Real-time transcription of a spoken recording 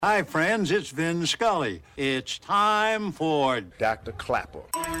Hi, friends. It's Vin Scully. It's time for Dr. Clapper.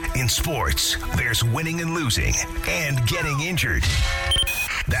 In sports, there's winning and losing and getting injured.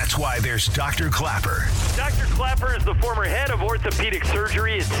 That's why there's Dr. Clapper. Dr. Clapper is the former head of orthopedic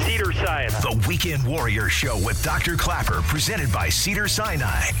surgery at Cedars-Sinai. The Weekend Warrior Show with Dr. Clapper, presented by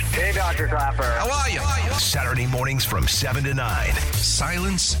Cedars-Sinai. Hey, Dr. Clapper. How are you? Saturday mornings from 7 to 9.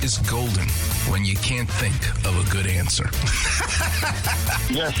 Silence is golden when you can't think of a good answer.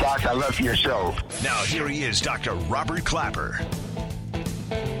 Yes, Doc, I love your show. Now, here he is, Dr. Robert Clapper.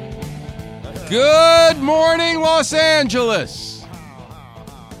 Good morning, Los Angeles.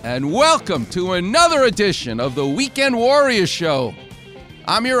 And welcome to another edition of the Weekend Warrior Show.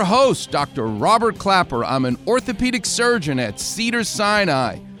 I'm your host, Dr. Robert Clapper. I'm an orthopedic surgeon at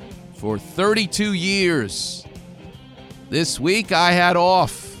Cedars-Sinai for 32 years. This week I had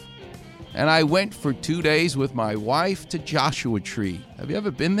off, and I went for 2 days with my wife to Joshua Tree. Have you ever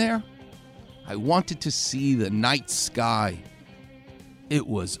been there? I wanted to see the night sky. It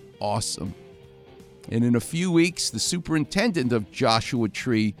was awesome. And in a few weeks, the superintendent of Joshua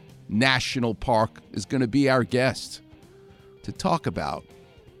Tree National Park is going to be our guest to talk about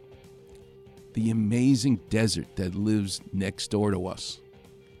the amazing desert that lives next door to us.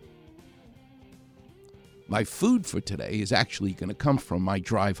 My food for today is actually going to come from my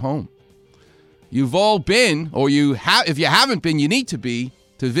drive home. You've all been, or if you haven't been, you need to be,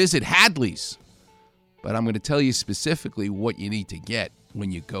 to visit Hadley's. But I'm going to tell you specifically what you need to get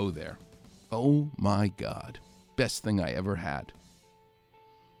when you go there. Oh my God. Best thing I ever had.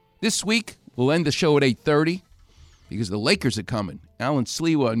 This week, we'll end the show at 8:30 because the Lakers are coming. Alan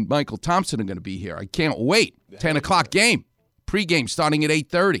Sliwa and Michael Thompson are going to be here. I can't wait. 10 o'clock game. Pre-game starting at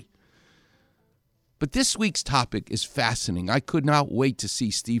 8:30. But this week's topic is fascinating. I could not wait to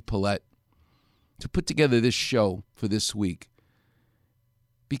see Steve Paulette to put together this show for this week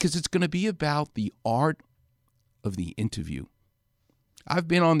because it's going to be about the art of the interview. I've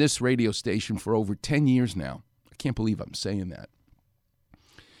been on this radio station for over 10 years now. I can't believe I'm saying that.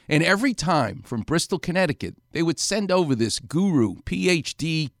 And every time from Bristol, Connecticut, they would send over this guru,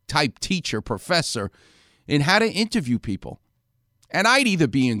 PhD-type teacher, professor, in how to interview people. And I'd either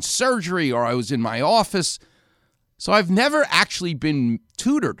be in surgery or I was in my office. So I've never actually been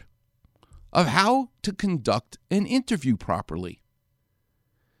tutored of how to conduct an interview properly.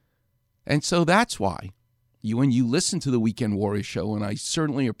 And so that's why when you listen to the Weekend Warrior Show, and I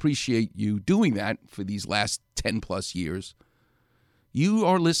certainly appreciate you doing that for these last 10 plus years, you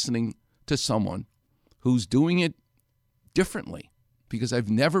are listening to someone who's doing it differently because I've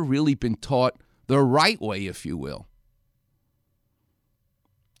never really been taught the right way, if you will.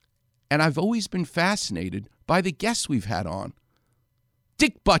 And I've always been fascinated by the guests we've had on.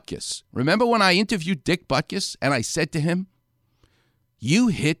 Dick Butkus. Remember when I interviewed Dick Butkus and I said to him, "You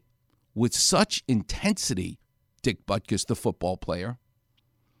hit with such intensity," Dick Butkus, the football player.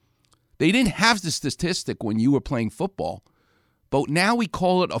 They didn't have the statistic when you were playing football, but now we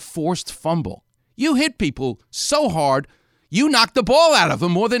call it a forced fumble. You hit people so hard, you knocked the ball out of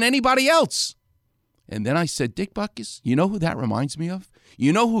them more than anybody else. And then I said, "Dick Butkus, you know who that reminds me of?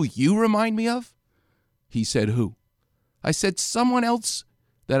 You know who you remind me of?" He said, "Who?" I said, "Someone else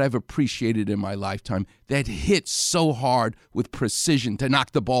that I've appreciated in my lifetime that hit so hard with precision to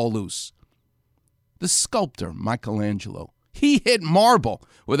knock the ball loose. The sculptor, Michelangelo. He hit marble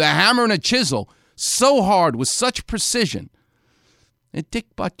with a hammer and a chisel so hard with such precision." And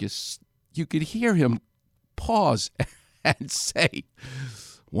Dick Butkus, you could hear him pause and say,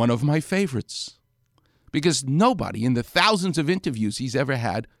 "One of my favorites." Because nobody in the thousands of interviews he's ever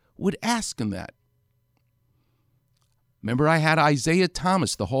had would ask him that. Remember, I had Isaiah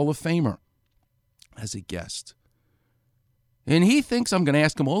Thomas, the Hall of Famer, as a guest. And he thinks I'm going to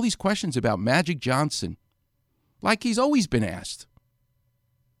ask him all these questions about Magic Johnson, like he's always been asked.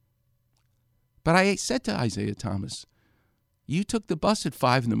 But I said to Isaiah Thomas, "You took the bus at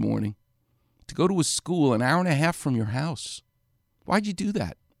 5 a.m. to go to a school an hour and a half from your house. Why'd you do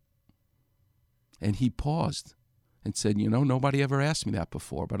that?" And he paused and said, "Nobody ever asked me that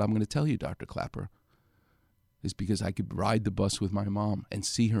before, but I'm going to tell you, Dr. Clapper. Is because I could ride the bus with my mom and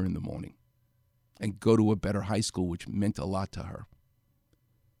see her in the morning and go to a better high school, which meant a lot to her."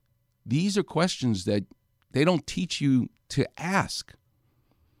 These are questions that they don't teach you to ask.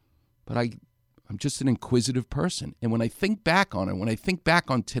 But I'm just an inquisitive person. And when I think back on it, when I think back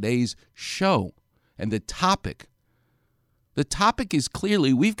on today's show and the topic is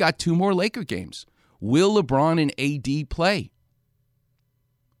clearly we've got 2 more Laker games. Will LeBron and AD play?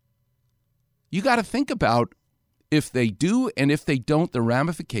 You got to think about if they do and if they don't, the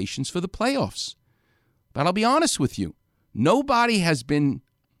ramifications for the playoffs. But I'll be honest with you, nobody has been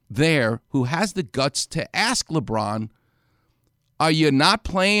there who has the guts to ask LeBron, are you not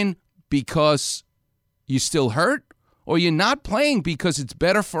playing because you still hurt? Or you're not playing because it's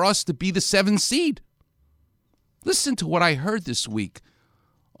better for us to be the 7th seed? Listen to what I heard this week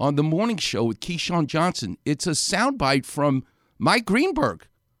on the morning show with Keyshawn Johnson. It's a soundbite from Mike Greenberg.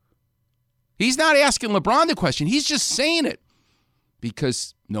 He's not asking LeBron the question. He's just saying it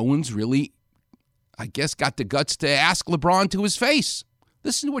because no one's really, I guess, got the guts to ask LeBron to his face.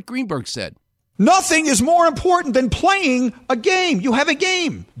 Listen to what Greenberg said. Nothing is more important than playing a game. You have a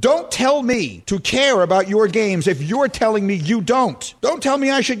game. Don't tell me to care about your games if you're telling me you don't. Don't tell me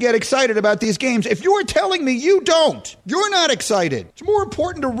I should get excited about these games if you're telling me you don't. You're not excited. It's more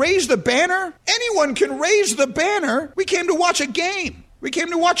important to raise the banner. Anyone can raise the banner. We came to watch a game. We came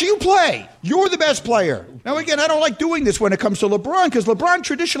to watch you play. You're the best player. Now, again, I don't like doing this when it comes to LeBron because LeBron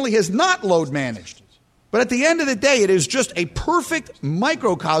traditionally has not load managed. But at the end of the day, it is just a perfect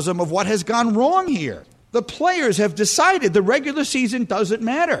microcosm of what has gone wrong here. The players have decided the regular season doesn't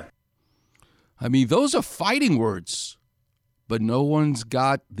matter. I mean, those are fighting words, but no one's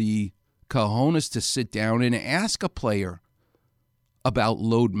got the cojones to sit down and ask a player about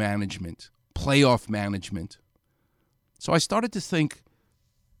load management, playoff management. So I started to think,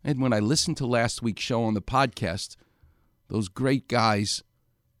 and when I listened to last week's show on the podcast, those great guys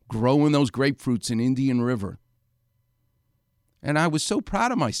growing those grapefruits in Indian River. And I was so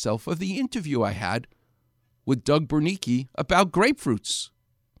proud of myself of the interview I had with Doug Bernicki about grapefruits.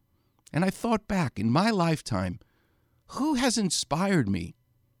 And I thought back in my lifetime, who has inspired me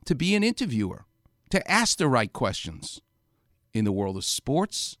to be an interviewer, to ask the right questions in the world of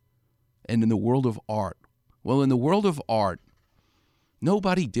sports and in the world of art? Well, in the world of art,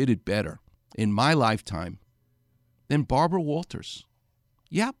 nobody did it better in my lifetime than Barbara Walters.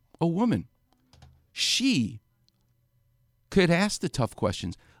 Yep, a woman. She could ask the tough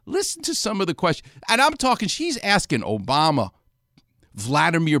questions. Listen to some of the questions. And I'm talking, she's asking Obama,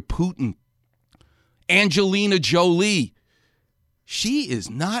 Vladimir Putin, Angelina Jolie. She is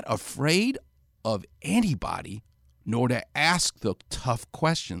not afraid of anybody, nor to ask the tough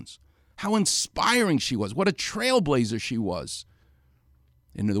questions. How inspiring she was. What a trailblazer she was.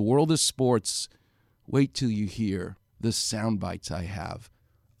 In the world of sports, wait till you hear the sound bites I have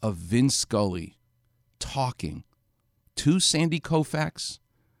of Vince Scully talking to Sandy Koufax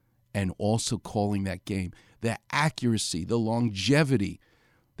and also calling that game. The accuracy, the longevity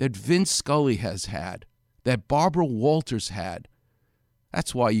that Vince Scully has had, that Barbara Walters had.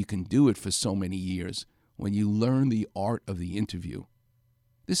 That's why you can do it for so many years, when you learn the art of the interview.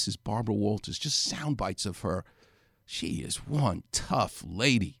 This is Barbara Walters, just sound bites of her. She is one tough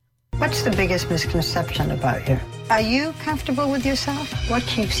lady. What's the biggest misconception about you? Are you comfortable with yourself? What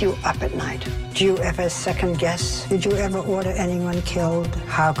keeps you up at night? Do you ever second guess? Did you ever order anyone killed?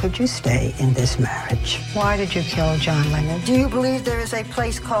 How could you stay in this marriage? Why did you kill John Lennon? Do you believe there is a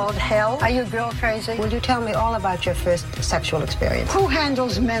place called hell? Are you girl crazy? Will you tell me all about your first sexual experience? Who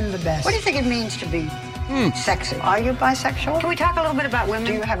handles men the best? What do you think it means to be sexy? Are you bisexual? Can we talk a little bit about women?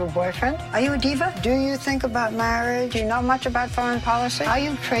 Do you have a boyfriend? Are you a diva? Do you think about marriage? Do you know much about foreign policy? Are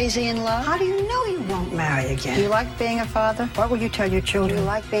you crazy in love? How do you know you won't marry again? Do you like being a father? What will you tell your children? Do you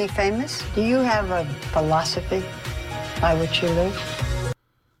like being famous? Do you have a philosophy by which you live?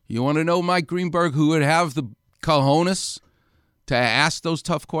 You want to know, Mike Greenberg, who would have the cojones to ask those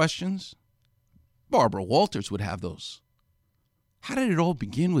tough questions? Barbara Walters would have those. How did it all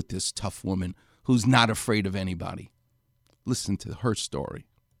begin with this tough woman who's not afraid of anybody? Listen to her story.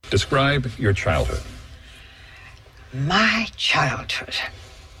 Describe your childhood. My childhood.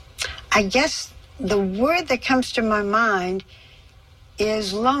 I guess the word that comes to my mind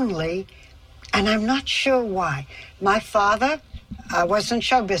is lonely, and I'm not sure why. My father was in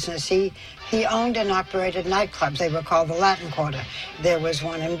show business. He owned and operated nightclubs. They were called the Latin Quarter. There was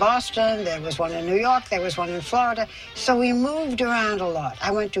one in Boston, there was one in New York, there was one in Florida. So we moved around a lot.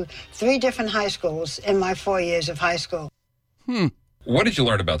 I went to 3 different high schools in my 4 years of high school. What did you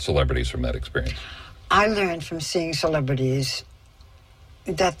learn about celebrities from that experience? I learned from seeing celebrities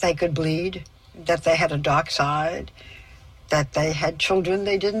that they could bleed, that they had a dark side, that they had children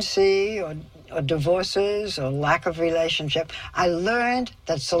they didn't see, or divorces, or lack of relationship. I learned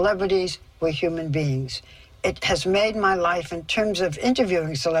that celebrities were human beings. It has made my life, in terms of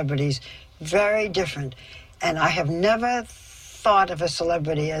interviewing celebrities, very different. And I have never thought of a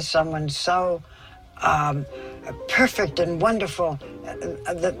celebrity as someone so perfect and wonderful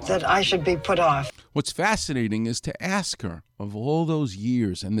that I should be put off. What's fascinating is to ask her, of all those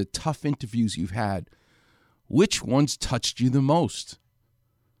years and the tough interviews you've had, which ones touched you the most?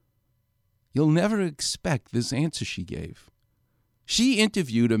 You'll never expect this answer she gave. She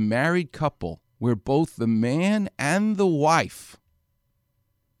interviewed a married couple where both the man and the wife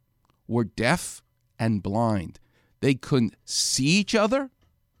were deaf and blind. They couldn't see each other,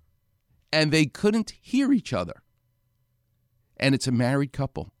 and they couldn't hear each other. And it's a married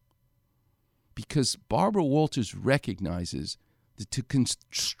couple. Because Barbara Walters recognizes that to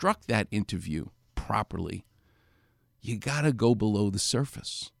construct that interview properly, you got to go below the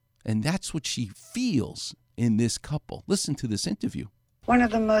surface. And that's what she feels in this couple. Listen to this interview. One of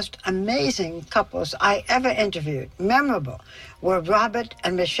the most amazing couples I ever interviewed, memorable, were Robert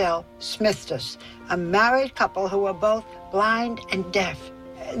and Michelle Smithers, a married couple who were both blind and deaf.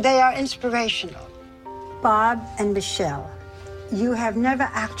 They are inspirational. Bob and Michelle, you have never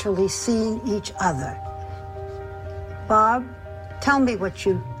actually seen each other. Bob, tell me what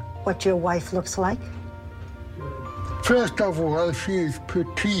your wife looks like. First of all, she is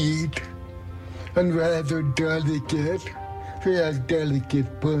petite and rather delicate. She has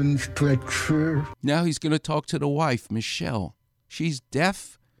delicate bone structure. Now he's going to talk to the wife, Michelle. She's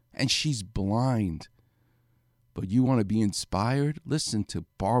deaf and she's blind. But you want to be inspired? Listen to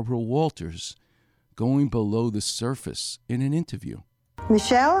Barbara Walters going below the surface in an interview.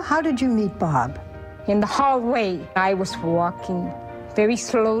 Michelle, how did you meet Bob? In the hallway, I was walking very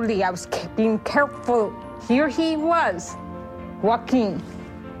slowly. I was being careful. Here he was, walking.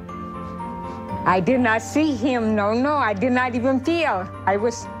 I did not see him. No, I did not even feel. I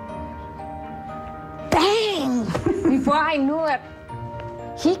was, bang! Before I knew it,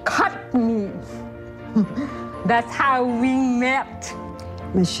 he cut me. That's how we met.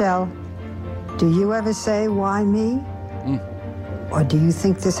 Michelle, do you ever say, why me? Or do you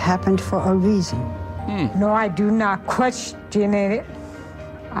think this happened for a reason? No, I do not question it.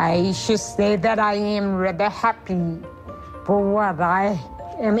 I should say that I am rather happy for what I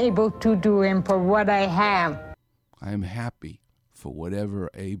am able to do and for what I have. I am happy for whatever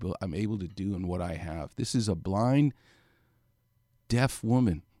I'm able to do and what I have. This is a blind, deaf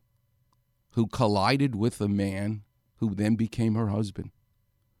woman who collided with a man who then became her husband.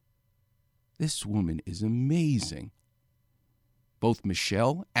 This woman is amazing. Both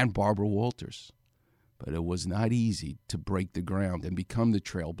Michelle and Barbara Walters. But it was not easy to break the ground and become the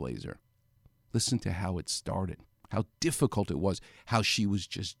trailblazer. Listen to how it started, how difficult it was, how she was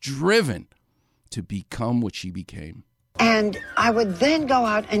just driven to become what she became. And I would then go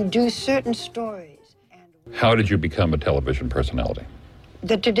out and do certain stories. How did you become a television personality?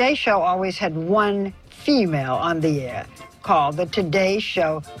 The Today Show always had one female on the air called the Today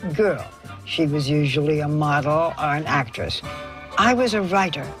Show Girl. She was usually a model or an actress. I was a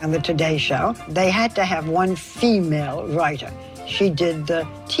writer on the Today Show. They had to have one female writer. She did the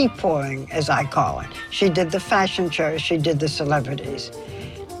tea pouring, as I call it. She did the fashion shows. She did the celebrities.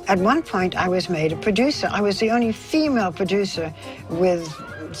 At one point, I was made a producer. I was the only female producer with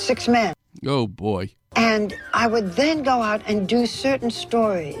 6 men. Oh, boy. And I would then go out and do certain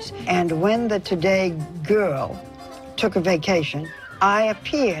stories. And when the Today Girl took a vacation, I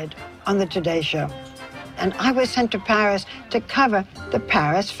appeared on the Today Show. And I was sent to Paris to cover the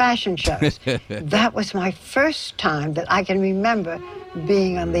Paris fashion shows. That was my first time that I can remember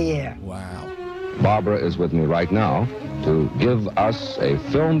being on the air. Wow. Barbara is with me right now to give us a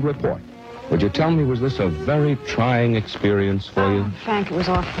filmed report. Would you tell me, was this a very trying experience for you? Frank, it was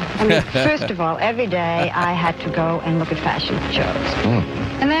awful. I mean, first of all, every day I had to go and look at fashion shows.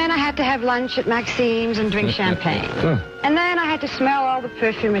 And then I had to have lunch at Maxime's and drink champagne. And then I had to smell all the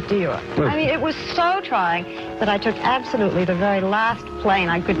perfume at Dior. I mean, it was so trying that I took absolutely the very last plane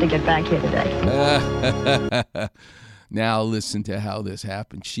I could to get back here today. Now listen to how this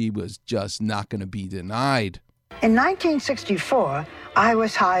happened. She was just not going to be denied. In 1964, I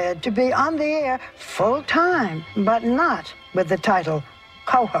was hired to be on the air full-time, but not with the title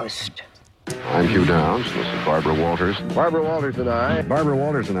co-host. I'm Hugh Downs. This is Barbara Walters. Barbara Walters and I. Barbara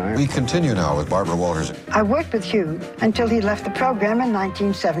Walters and I. We continue now with Barbara Walters. I worked with Hugh until he left the program in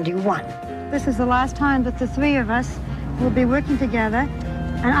 1971. This is the last time that the three of us will be working together.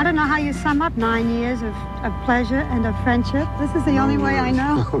 And I don't know how you sum up 9 years of pleasure and of friendship. This is the only way I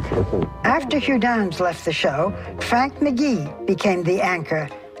know. After Hugh Downs left the show, Frank McGee became the anchor,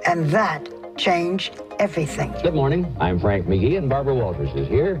 and that changed everything. Good morning. I'm Frank McGee, and Barbara Walters is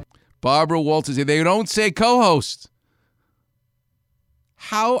here. Barbara Walters, they don't say co-host.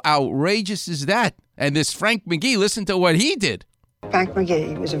 How outrageous is that? And this Frank McGee, listen to what he did. Frank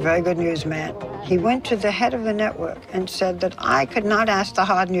McGee was a very good newsman. He went to the head of the network and said that I could not ask the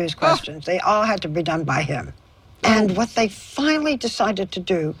hard news questions. They all had to be done by him. And what they finally decided to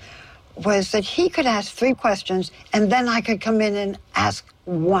do was that he could ask 3 questions and then I could come in and ask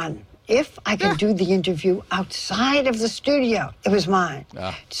 1. if I could do the interview outside of the studio, it was mine.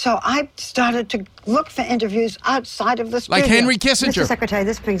 So I started to look for interviews outside of the studio. Like Henry Kissinger. Mr. Secretary,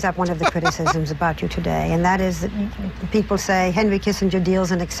 this brings up one of the criticisms about you today, and that is that people say Henry Kissinger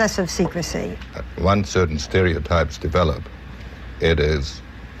deals in excessive secrecy. Once certain stereotypes develop, it is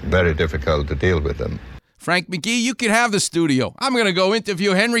very difficult to deal with them. Frank McGee, you could have the studio. I'm going to go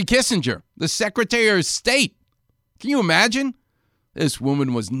interview Henry Kissinger, the Secretary of State. Can you imagine? This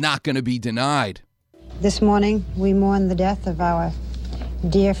woman was not going to be denied. This morning, we mourn the death of our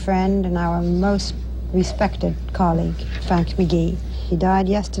dear friend and our most respected colleague, Frank McGee. He died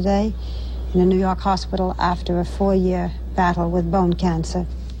yesterday in a New York hospital after a 4-year battle with bone cancer.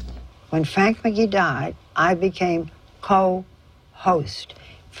 When Frank McGee died, I became co-host.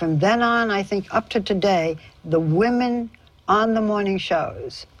 From then on, I think up to today, the women on the morning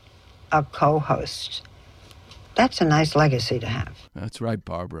shows are co-hosts. That's a nice legacy to have. That's right,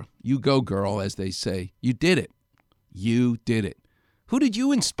 Barbara. You go, girl, as they say. You did it. You did it. Who did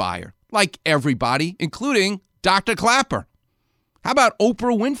you inspire? Like everybody, including Dr. Clapper. How about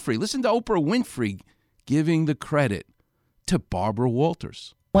Oprah Winfrey? Listen to Oprah Winfrey giving the credit to Barbara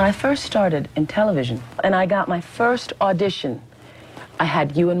Walters. When I first started in television and I got my first audition, I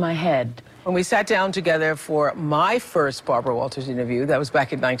had you in my head. When we sat down together for my first Barbara Walters interview, that was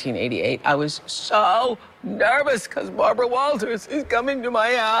back in 1988, I was so nervous because Barbara Walters is coming to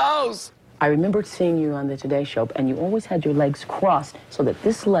my house. I remembered seeing you on the Today Show, and you always had your legs crossed so that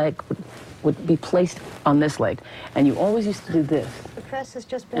this leg would be placed on this leg. And you always used to do this. The press has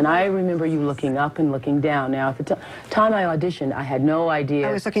just been... And I remember you looking up and looking down. Now, at the time I auditioned, I had no idea.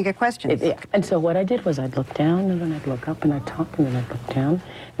 I was looking at questions. And so what I did was I'd look down, and then I'd look up, and I'd talk, and then I'd look down.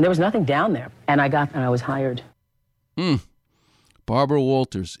 And there was nothing down there. And I was hired. Barbara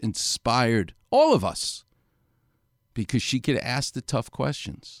Walters inspired all of us because she could ask the tough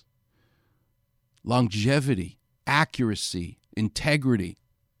questions. Longevity, accuracy, integrity.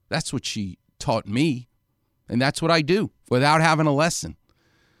 That's what she taught me, and that's what I do without having a lesson.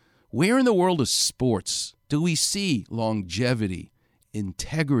 Where in the world of sports do we see longevity,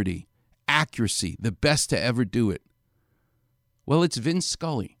 integrity, accuracy, the best to ever do it? Well, it's Vin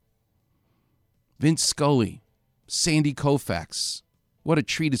Scully. Vince Scully, Sandy Koufax. What a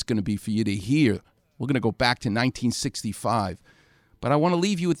treat it's going to be for you to hear. We're going to go back to 1965. But I want to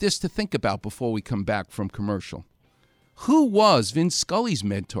leave you with this to think about before we come back from commercial. Who was Vince Scully's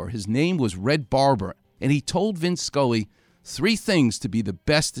mentor? His name was Red Barber, and he told Vince Scully 3 things to be the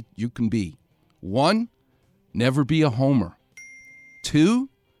best that you can be. 1, never be a homer.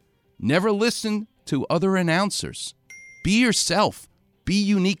 2, never listen to other announcers. Be yourself. Be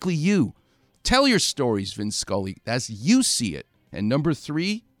uniquely you. Tell your stories, Vince Scully, as you see it. And number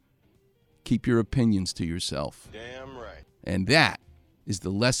 3, keep your opinions to yourself. Damn right. And that is the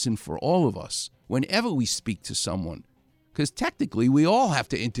lesson for all of us whenever we speak to someone. Because technically, we all have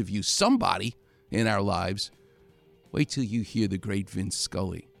to interview somebody in our lives. Wait till you hear the great Vince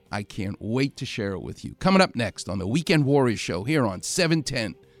Scully. I can't wait to share it with you. Coming up next on the Weekend Warriors Show here on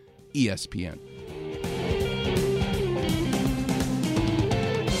 710 ESPN.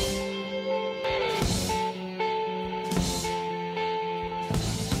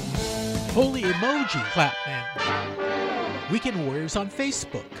 Holy emoji, Clapman. Weekend Warriors on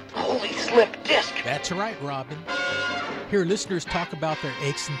Facebook. Holy slip disc. That's right, Robin. Hear listeners talk about their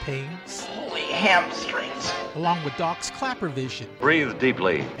aches and pains. Holy hamstrings. Along with Doc's Clapper Vision. Breathe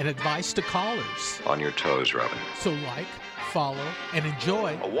deeply. And advice to callers. On your toes, Robin. So like, follow, and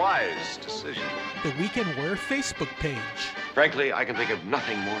enjoy A wise decision. the Weekend Warrior Facebook page. Frankly, I can think of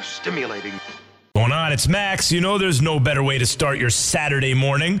nothing more stimulating. Going on, it's Max. You know there's no better way to start your Saturday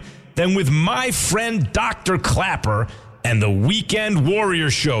morning than with my friend Dr. Clapper and the Weekend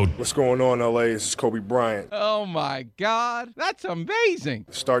Warrior Show. What's going on, LA? This is Kobe Bryant. Oh, my God. That's amazing.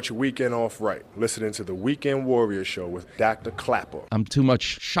 Start your weekend off right. Listening to the Weekend Warrior Show with Dr. Clapper. I'm too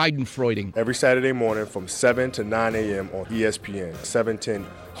much schadenfreudig. Every Saturday morning from 7 to 9 a.m. on ESPN, 710,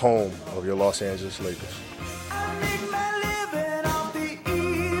 home of your Los Angeles Lakers.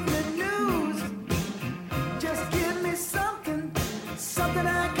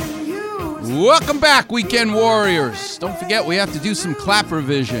 Welcome back, Weekend Warriors. Don't forget, we have to do some Clapper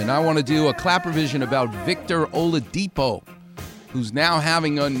Vision. I want to do a Clapper Vision about Victor Oladipo, who's now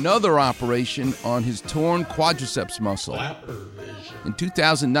having another operation on his torn quadriceps muscle. Clapper Vision. In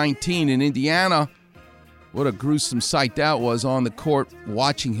 2019 in Indiana, what a gruesome sight that was on the court,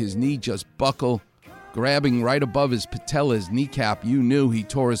 watching his knee just buckle, grabbing right above his patella, his kneecap. You knew he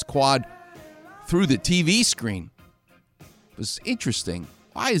tore his quad through the TV screen. It was interesting.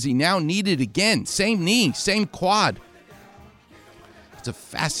 Why is he now needed again? Same knee, same quad. It's a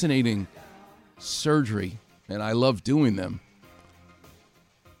fascinating surgery, and I love doing them.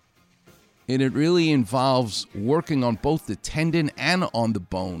 And it really involves working on both the tendon and on the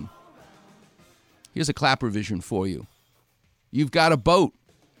bone. Here's a clap revision for you. You've got a boat.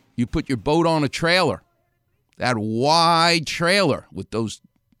 You put your boat on a trailer. That wide trailer with those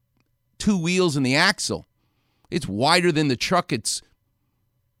 2 wheels and the axle. It's wider than the truck that's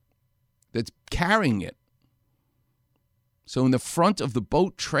carrying it. So in the front of the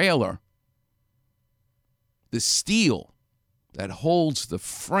boat trailer, the steel that holds the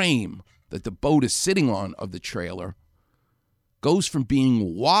frame that the boat is sitting on of the trailer goes from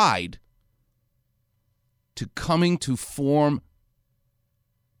being wide to coming to form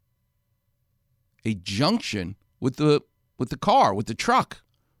a junction with the car, with the truck.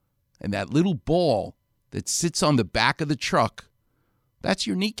 And that little ball that sits on the back of the truck, that's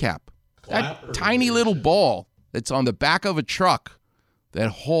your kneecap. That tiny little ball that's on the back of a truck that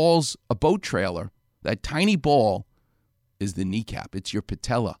hauls a boat trailer, that tiny ball is the kneecap. It's your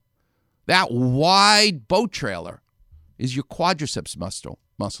patella. That wide boat trailer is your quadriceps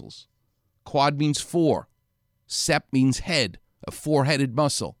muscles. Quad means 4. Sep means head, a 4-headed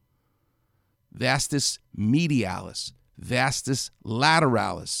muscle. Vastus medialis, vastus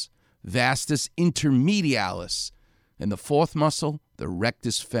lateralis, vastus intermedialis, and the 4th muscle, the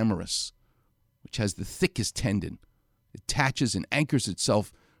rectus femoris, which has the thickest tendon. It attaches and anchors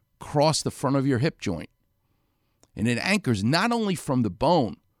itself across the front of your hip joint. And it anchors not only from the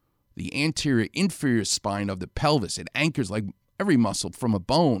bone, the anterior-inferior spine of the pelvis. It anchors like every muscle from a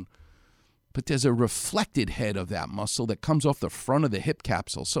bone. But there's a reflected head of that muscle that comes off the front of the hip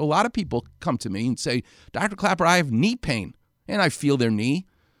capsule. So a lot of people come to me and say, Dr. Klapper, I have knee pain. And I feel their knee,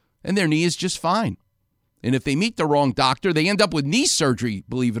 and their knee is just fine. And if they meet the wrong doctor, they end up with knee surgery,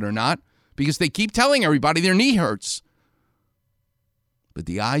 believe it or not, because they keep telling everybody their knee hurts. But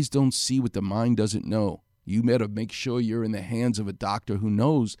the eyes don't see what the mind doesn't know. You better make sure you're in the hands of a doctor who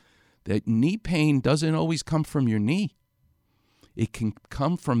knows that knee pain doesn't always come from your knee. It can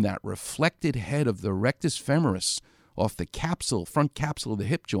come from that reflected head of the rectus femoris off the front capsule of the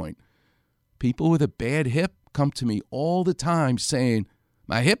hip joint. People with a bad hip come to me all the time saying,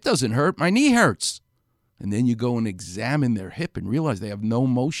 my hip doesn't hurt, my knee hurts. And then you go and examine their hip and realize they have no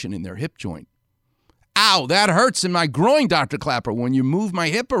motion in their hip joint. Ow, that hurts in my groin, Dr. Klapper, when you move my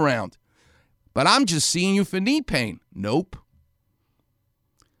hip around. But I'm just seeing you for knee pain. Nope.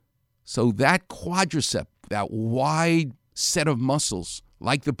 So that quadricep, that wide set of muscles,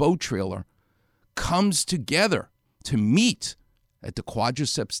 like the boat trailer, comes together to meet at the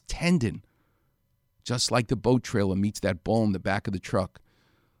quadriceps tendon, just like the boat trailer meets that ball in the back of the truck.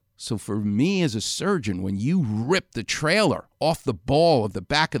 So for me as a surgeon, when you rip the trailer off the ball of the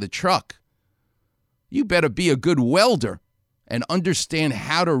back of the truck, you better be a good welder and understand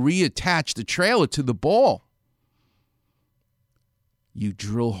how to reattach the trailer to the ball. You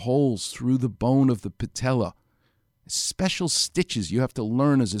drill holes through the bone of the patella. Special stitches you have to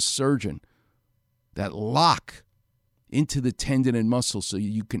learn as a surgeon that lock into the tendon and muscle so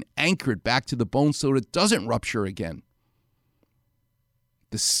you can anchor it back to the bone so it doesn't rupture again.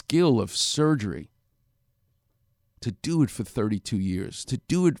 The skill of surgery, to do it for 32 years, to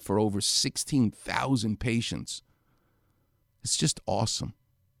do it for over 16,000 patients, it's just awesome.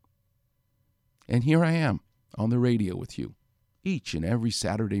 And here I am on the radio with you each and every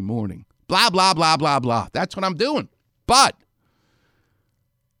Saturday morning. Blah, blah, blah, blah, blah. That's what I'm doing. But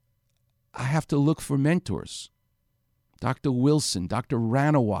I have to look for mentors. Dr. Wilson, Dr.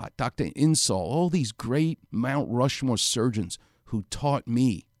 Ranawat, Dr. Insall, all these great Mount Rushmore surgeons who taught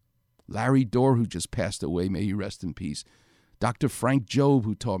me. Larry Dorr, who just passed away, may he rest in peace. Dr. Frank Jobe,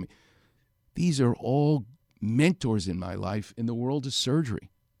 who taught me. These are all mentors in my life in the world of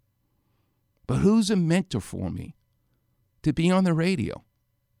surgery. But who's a mentor for me to be on the radio?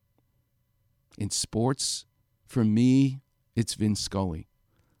 In sports, for me, it's Vin Scully.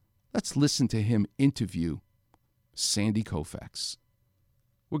 Let's listen to him interview Sandy Koufax.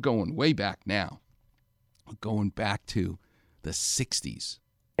 We're going way back now. We're going back to the 60s.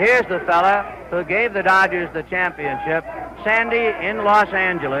 Here's the fella who gave the Dodgers the championship, Sandy, in Los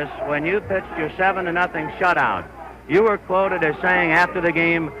Angeles, when you pitched your 7-0 shutout. You were quoted as saying after the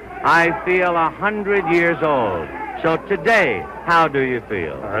game, I feel 100 years old. So today, how do you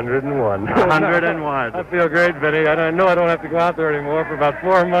feel? 101. 101. I feel great, Vinny. I know I don't have to go out there anymore for about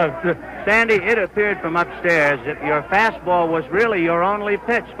 4 months. Sandy, it appeared from upstairs that your fastball was really your only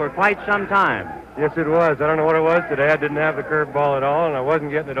pitch for quite some time. Yes, it was. I don't know what it was today. I didn't have the curveball at all, and I wasn't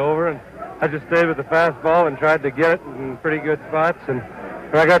getting it over, and I just stayed with the fastball and tried to get it in pretty good spots, and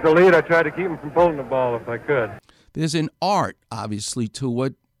when I got the lead, I tried to keep him from pulling the ball if I could. There's an art, obviously, to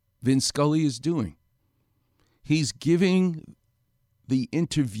what Vin Scully is doing. He's giving the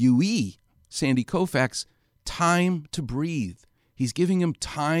interviewee, Sandy Koufax, time to breathe. He's giving him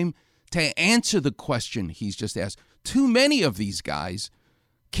time to answer the question he's just asked. Too many of these guys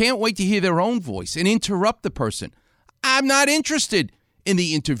can't wait to hear their own voice and interrupt the person. I'm not interested in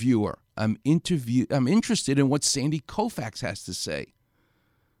the interviewer. I'm interested in what Sandy Koufax has to say.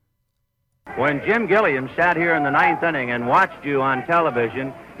 When Jim Gilliam sat here in the ninth inning and watched you on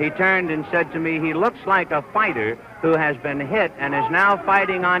television, he turned and said to me, he looks like a fighter who has been hit and is now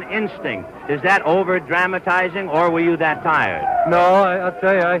fighting on instinct. Is that over-dramatizing, or were you that tired? No, I'll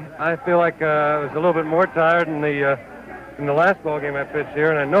tell you, I feel like I was a little bit more tired in the last ball game I pitched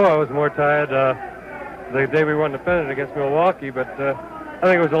here, and I know I was more tired the day we won the pennant against Milwaukee, but I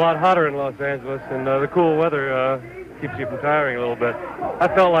think it was a lot hotter in Los Angeles, and the cool weather keeps you from tiring a little bit. I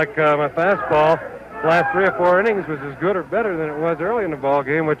felt like my fastball the last 3 or 4 innings was as good or better than it was early in the ball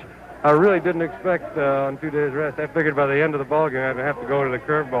game, which I really didn't expect on 2 days rest. I figured by the end of the ball game I'd have to go to the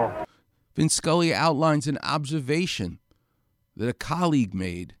curveball. Vin Scully outlines an observation that a colleague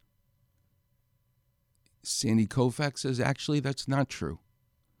made. Sandy Koufax says, actually, that's not true.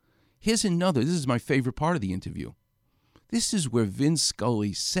 Here's another. This is my favorite part of the interview. This is where Vin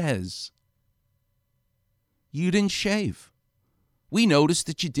Scully says, you didn't shave. We noticed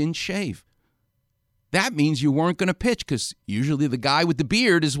that you didn't shave. That means you weren't going to pitch, because usually the guy with the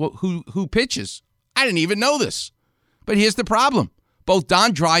beard is who pitches. I didn't even know this. But here's the problem. Both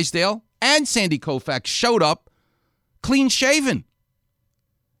Don Drysdale and Sandy Koufax showed up clean shaven.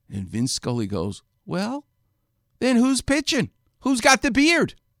 And Vin Scully goes, well, then who's pitching? Who's got the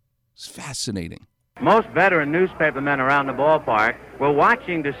beard? It's fascinating. Most veteran newspapermen around the ballpark were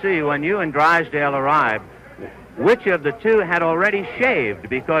watching to see when you and Drysdale arrived which of the two had already shaved,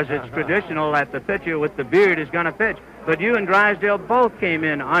 because it's traditional that the pitcher with the beard is going to pitch. But you and Drysdale both came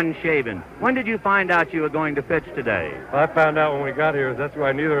in unshaven. When did you find out you were going to pitch today? Well, I found out when we got here. That's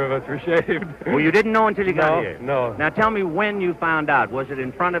why neither of us were shaved. Well, you didn't know until you got here? No. Now, tell me when you found out. Was it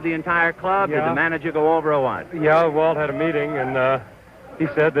in front of the entire club? Yeah. Did the manager go over or what? Yeah, Walt had a meeting, and he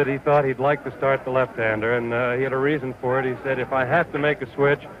said that he thought he'd like to start the left-hander, and he had a reason for it. He said, if I have to make a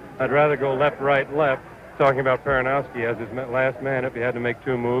switch, I'd rather go left, right, left, talking about Peranowski as his last man if he had to make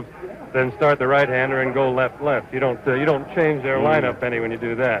 2 moves, then start the right-hander and go left, left. You don't change their lineup any when you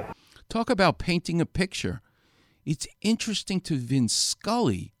do that. Talk about painting a picture. It's interesting to Vin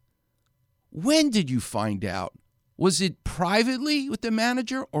Scully. When did you find out? Was it privately with the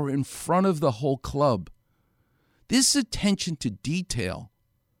manager or in front of the whole club? This attention to detail,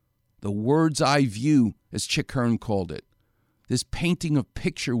 the word's eye view, as Chick Hearn called it, this painting of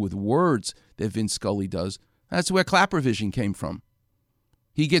picture with words that Vin Scully does, that's where Clapper Vision came from.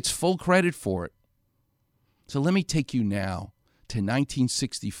 He gets full credit for it. So let me take you now to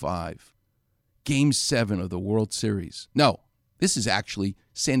 1965, Game 7 of the World Series. No, this is actually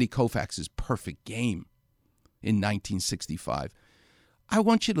Sandy Koufax's perfect game in 1965. I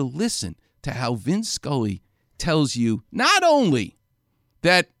want you to listen to how Vin Scully tells you not only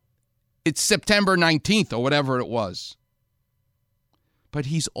that it's September 19th or whatever it was, but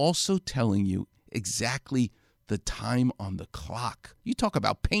he's also telling you exactly the time on the clock. You talk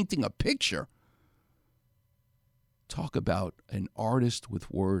about painting a picture. Talk about an artist with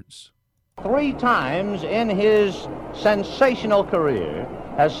words. 3 times in his sensational career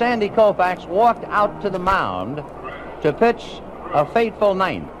has Sandy Koufax walked out to the mound to pitch a fateful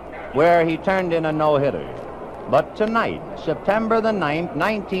ninth, where he turned in a no-hitter. But tonight, September the 9th,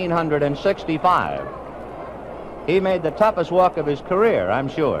 1965, he made the toughest walk of his career, I'm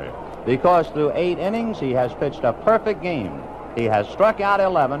sure, because through 8 innings, he has pitched a perfect game. He has struck out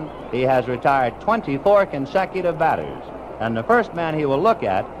 11. He has retired 24 consecutive batters. And the first man he will look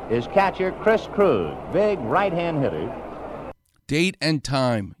at is catcher Chris Cruz, big right-hand hitter. Date and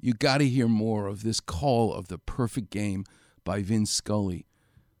time. You got to hear more of this call of the perfect game by Vin Scully,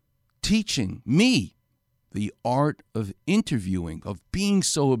 teaching me the art of interviewing, of being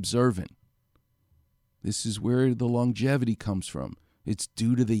so observant. This is where the longevity comes from. It's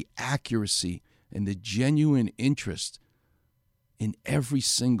due to the accuracy and the genuine interest in every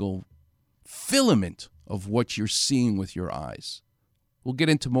single filament of what you're seeing with your eyes. We'll get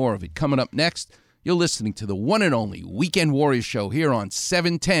into more of it. Coming up next, you're listening to the one and only Weekend Warriors Show here on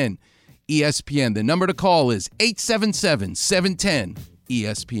 710 ESPN. The number to call is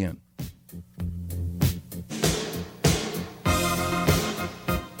 877-710-ESPN.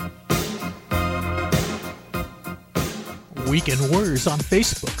 Weekend Warriors on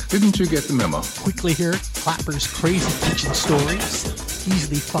Facebook. Didn't you get the memo? Quickly hear Clapper's crazy kitchen stories.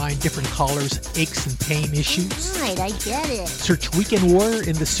 easily find different callers' aches and pain issues. Right, I get it. Search Weekend Warrior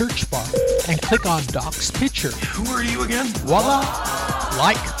in the search bar and click on Doc's picture. Who are you again? Voila!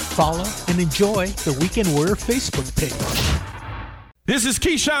 Like, follow, and enjoy the Weekend Warrior Facebook page. This is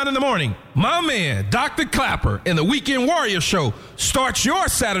Keyshawn in the morning. My man, Dr. Clapper, and the Weekend Warrior Show starts your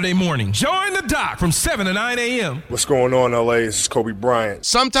Saturday morning. Join the doc from 7 to 9 a.m. What's going on, LA? This is Kobe Bryant.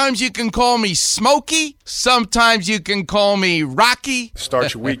 Sometimes you can call me Smokey. Sometimes you can call me Rocky.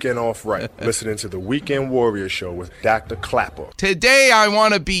 Start your weekend off right. Listening to the Weekend Warrior Show with Dr. Clapper. Today I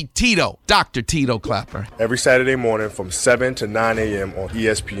want to be Tito, Dr. Tito Clapper. Every Saturday morning from 7 to 9 a.m. on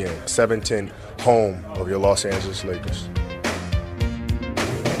ESPN, 710, home of your Los Angeles Lakers.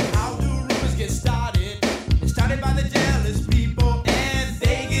 Started by the jealous people, and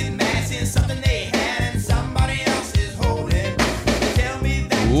they get mad seeing something they had and somebody else is holding. Tell me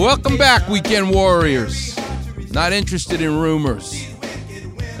that. Welcome back, Weekend Warriors. Not interested in rumors.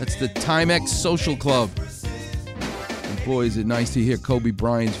 That's the Timex Social Club. And boy, is it nice to hear Kobe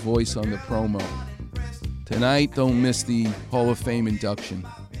Bryant's voice on the promo. Tonight, don't miss the Hall of Fame induction.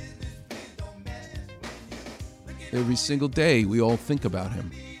 Every single day, we all think about him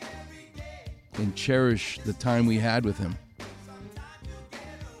and cherish the time we had with him.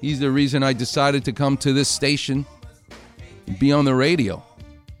 He's the reason I decided to come to this station and be on the radio.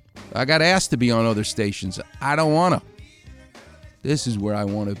 I got asked to be on other stations. I don't want to. This is where I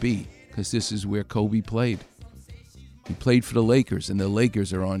want to be because this is where Kobe played. He played for the Lakers, and the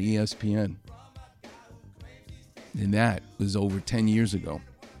Lakers are on ESPN. And that was over 10 years ago.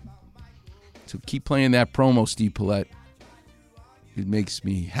 So keep playing that promo, Steve Paulette. It makes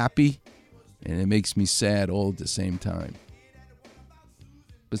me happy. And it makes me sad all at the same time.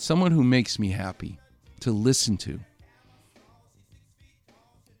 But someone who makes me happy to listen to.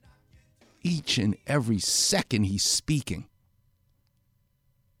 Each and every second he's speaking.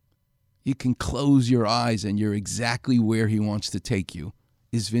 You can close your eyes and you're exactly where he wants to take you,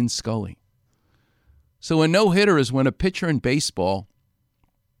 is Vin Scully. So a no-hitter is when a pitcher in baseball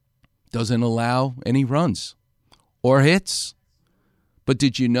doesn't allow any runs or hits. But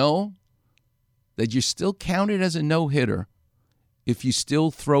did you know that you're still counted as a no-hitter if you still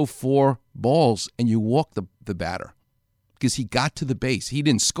throw 4 balls and you walk the batter? Because he got to the base. He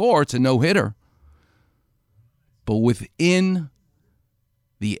didn't score. It's a no-hitter. But within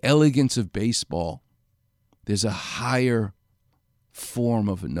the elegance of baseball, there's a higher form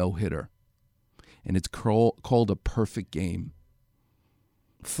of a no-hitter. And it's called a perfect game.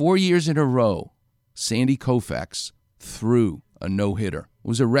 4 years in a row, Sandy Koufax threw a no-hitter. It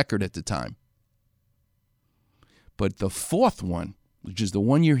was a record at the time. But the fourth one, which is the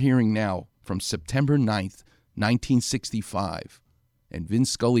one you're hearing now from September 9th, 1965, and Vin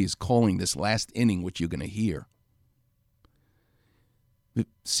Scully is calling this last inning, which you're going to hear.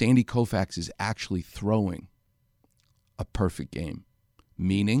 Sandy Koufax is actually throwing a perfect game,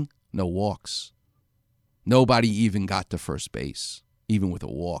 meaning no walks. Nobody even got to first base, even with a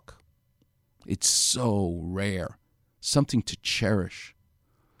walk. It's so rare, something to cherish.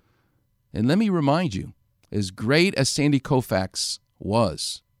 And let me remind you, as great as Sandy Koufax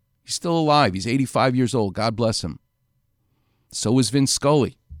was, he's still alive. He's 85 years old. God bless him. So is Vin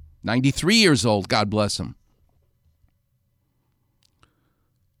Scully, 93 years old. God bless him.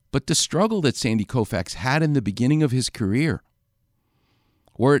 But the struggle that Sandy Koufax had in the beginning of his career,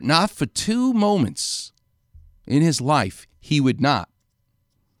 were it not for 2 moments in his life, he would not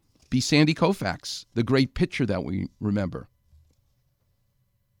be Sandy Koufax, the great pitcher that we remember.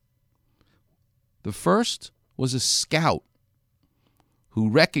 The first was a scout who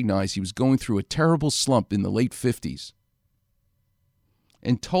recognized he was going through a terrible slump in the late 50s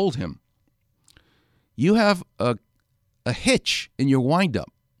and told him, you have a hitch in your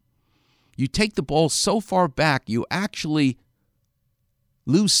windup. You take the ball so far back, you actually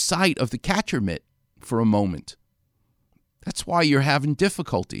lose sight of the catcher mitt for a moment. That's why you're having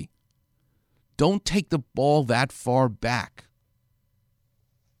difficulty. Don't take the ball that far back.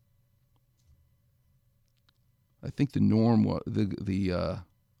 I think the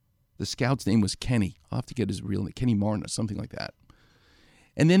scout's name was Kenny. I'll have to get his real name, Kenny Martin or something like that.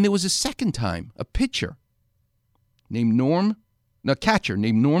 And then there was a second time, a catcher named Norm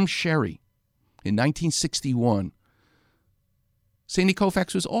Sherry in 1961. Sandy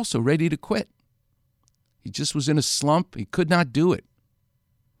Koufax was also ready to quit. He just was in a slump. He could not do it.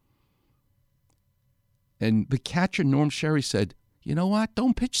 And the catcher, Norm Sherry, said, you know what?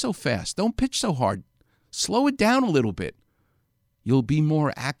 Don't pitch so fast. Don't pitch so hard. Slow it down a little bit. You'll be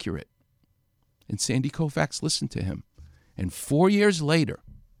more accurate. And Sandy Koufax listened to him. And 4 years later,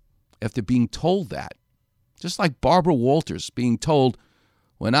 after being told that, just like Barbara Walters being told,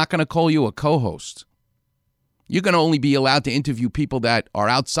 We're not going to call you a co-host. You're going to only be allowed to interview people that are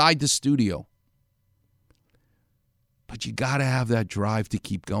outside the studio. But you got to have that drive to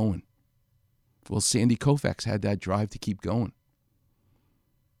keep going. Well, Sandy Koufax had that drive to keep going.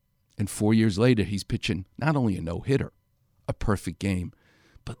 And 4 years later, he's pitching not only a no-hitter, a perfect game,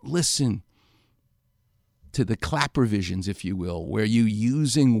 but listen to the Clapper visions, if you will, where you're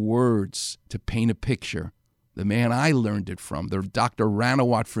using words to paint a picture. The man I learned it from, the Dr.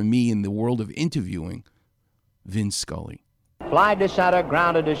 Ranawat for me in the world of interviewing, Vin Scully. Fly to center,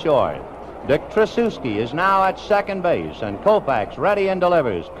 grounded to short. Dick Tracewski is now at second base, and Koufax ready and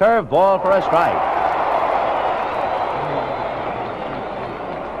delivers. Curve ball for a strike.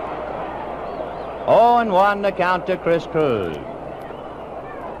 Oh, and 1 to count to Chris Krug.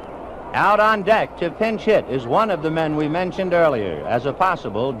 Out on deck to pinch hit is one of the men we mentioned earlier as a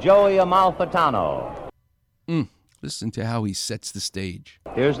possible Joey Amalfitano. Listen to how he sets the stage.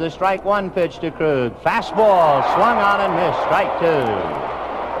 Here's the strike 1 pitch to Krug. Fastball swung on and missed. Strike 2.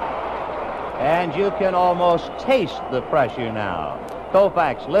 And you can almost taste the pressure now.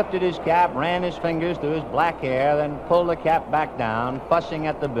 Koufax lifted his cap, ran his fingers through his black hair, then pulled the cap back down, fussing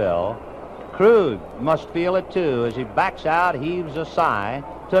at the bill. Krug must feel it too as he backs out, heaves a sigh,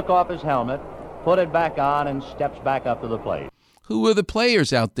 took off his helmet, put it back on, and steps back up to the plate. Who are the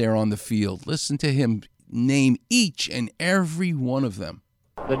players out there on the field? Listen to him name each and every one of them.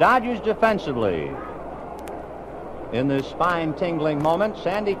 The Dodgers defensively. In this spine-tingling moment,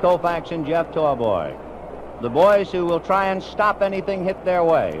 Sandy Koufax and Jeff Torborg. The boys who will try and stop anything hit their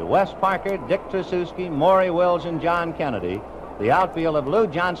way. Wes Parker, Dick Tracewski, Maury Wills, and John Kennedy. The outfield of Lou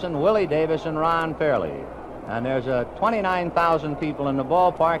Johnson, Willie Davis, and Ron Fairley. And there's 29,000 people in the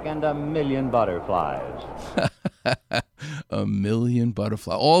ballpark and 1 million butterflies. 1 million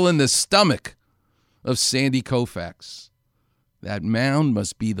butterflies, all in the stomach of Sandy Koufax. That mound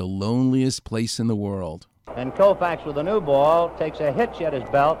must be the loneliest place in the world. And Koufax with a new ball takes a hitch at his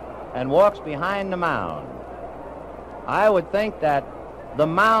belt and walks behind the mound. I would think that the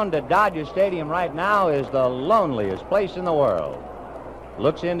mound at Dodger Stadium right now is the loneliest place in the world.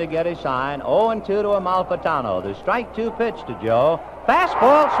 Looks in to get his sign. 0-2 to Amalfitano. The strike 2 pitch to Joe.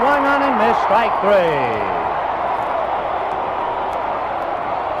 Fastball swung on and missed. Strike 3.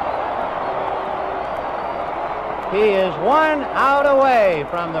 He is 1 out away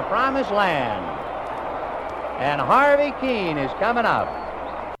from the promised land. And Harvey Keene is coming up.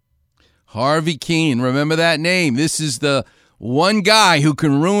 Harvey Keene, remember that name. This is the one guy who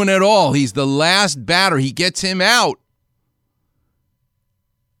can ruin it all. He's the last batter. He gets him out.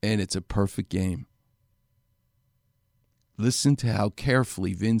 And it's a perfect game. Listen to how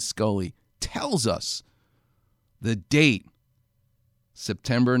carefully Vin Scully tells us the date,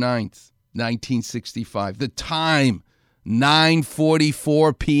 September 9th, 1965. The time,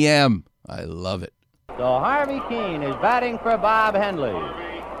 9:44 p.m. I love it. So Harvey Keene is batting for Bob Hendley.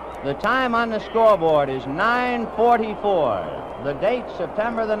 The time on the scoreboard is 9:44. The date,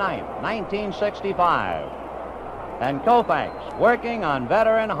 September the 9th, 1965. And Koufax working on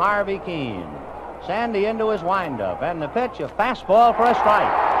veteran Harvey Keene. Sandy into his windup, and the pitch, a fastball for a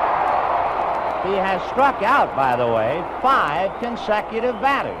strike. He has struck out, by the way, 5 consecutive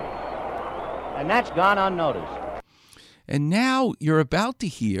batters. And that's gone unnoticed. And now you're about to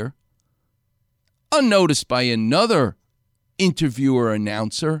hear, unnoticed by another interviewer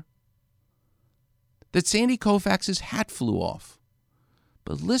announcer, that Sandy Koufax's hat flew off.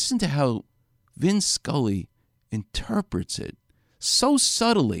 But listen to how Vin Scully interprets it so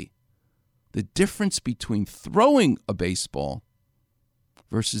subtly, the difference between throwing a baseball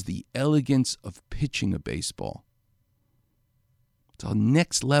versus the elegance of pitching a baseball. It's on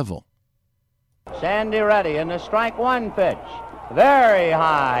next level. Sandy ready in the strike 1 pitch. Very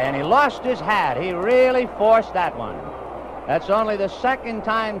high, and he lost his hat. He really forced that one. That's only the second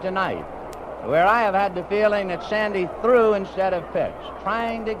time tonight where I have had the feeling that Sandy threw instead of pitched,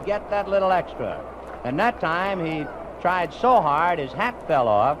 trying to get that little extra. And that time he tried so hard his hat fell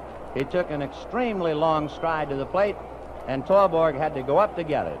off. He took an extremely long stride to the plate, and Torborg had to go up to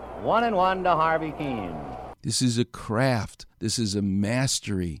get it. 1-1 to Harvey Keene. This is a craft. This is a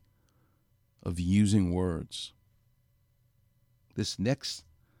mastery of using words. This next,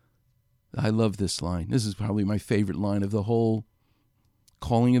 I love this line. This is probably my favorite line of the whole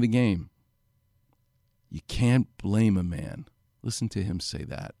calling of the game. You can't blame a man. Listen to him say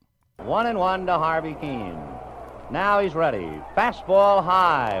that. 1-1 to Harvey Keene. Now he's ready. Fastball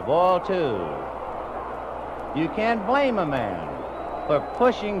high, ball 2. You can't blame a man for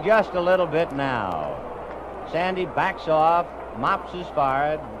pushing just a little bit now. Sandy backs off, mops his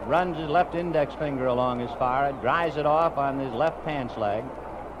forehead, runs his left index finger along his forehead, dries it off on his left pants leg,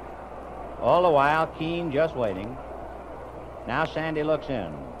 All the while, Keene just waiting. Now Sandy looks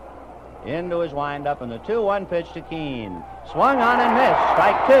in. Into his windup, and the 2-1 pitch to Keene. Swung on and missed.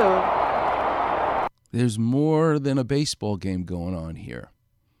 Strike 2. There's more than a baseball game going on here.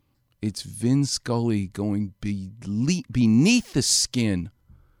 It's Vin Scully going beneath the skin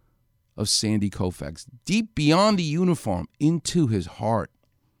of Sandy Koufax, deep beyond the uniform, into his heart,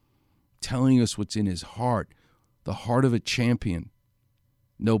 telling us what's in his heart, the heart of a champion.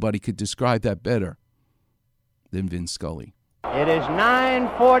 Nobody could describe that better than Vin Scully. It is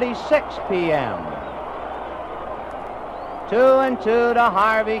 9:46 p.m. 2-2 to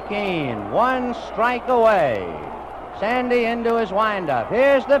Harvey Keene. 1 strike away. Sandy into his windup.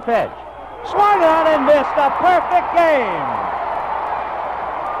 Here's the pitch. Swung on and missed. A perfect game.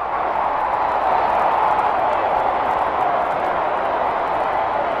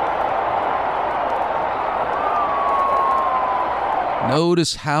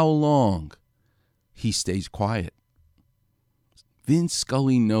 Notice how long he stays quiet. Vince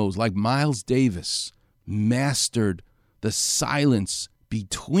Scully knows, like Miles Davis, mastered the silence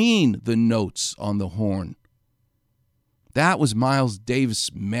between the notes on the horn. That was Miles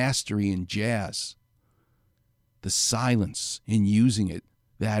Davis' mastery in jazz. The silence in using it,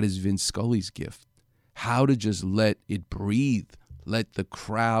 that is Vince Scully's gift. How to just let it breathe, let the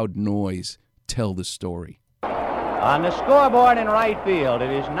crowd noise tell the story. On the scoreboard in right field,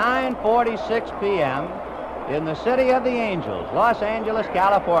 it is 9:46 p.m. in the city of the Angels, Los Angeles,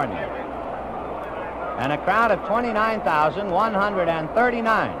 California. And a crowd of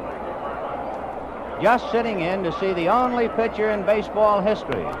 29,139 just sitting in to see the only pitcher in baseball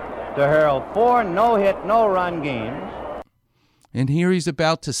history to hurl 4 no-hit, no-run games. And here he's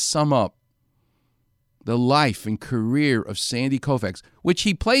about to sum up the life and career of Sandy Koufax, which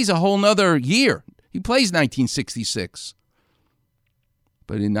he plays a whole nother year. He plays 1966.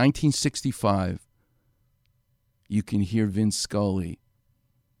 But in 1965, you can hear Vince Scully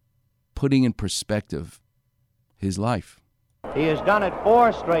putting in perspective his life. He has done it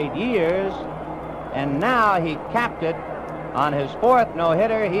 4 straight years, and now he capped it on his 4th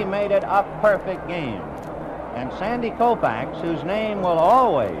no-hitter. He made it a perfect game. And Sandy Koufax, whose name will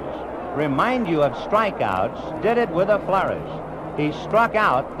always remind you of strikeouts, did it with a flourish. He struck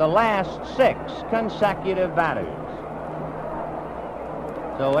out the last 6 consecutive batters.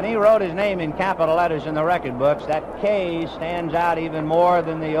 So when he wrote his name in capital letters in the record books, that K stands out even more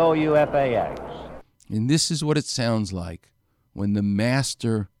than the OUFAX. And this is what it sounds like when the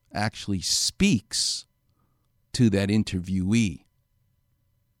master actually speaks to that interviewee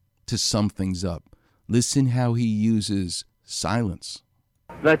to sum things up. Listen how he uses silence.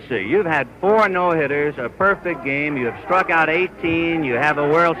 Let's see, you've had 4 no-hitters, a perfect game, you have struck out 18, you have a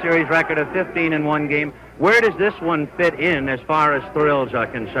World Series record of 15 in one game. Where does this one fit in as far as thrills are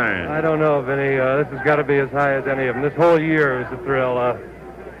concerned? I don't know, Vinny. This has got to be as high as any of them. This whole year was a thrill.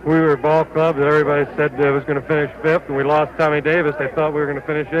 We were a ball club that everybody said was going to finish 5th, and we lost Tommy Davis. They thought we were going to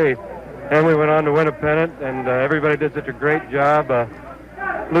finish 8th. And we went on to win a pennant, and everybody did such a great job.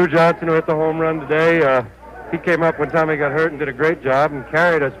 Lou Johnson, who hit the home run today, he came up when Tommy got hurt and did a great job and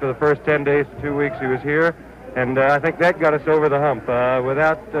carried us for the first 10 days to 2 weeks he was here. And I think that got us over the hump.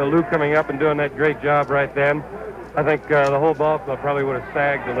 Without Lou coming up and doing that great job right then, I think the whole ball club probably would have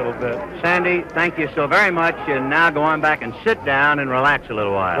sagged a little bit. Sandy, thank you so very much. And now go on back and sit down and relax a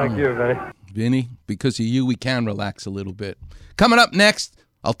little while. Thank you, Vinny. Vinny, because of you, we can relax a little bit. Coming up next,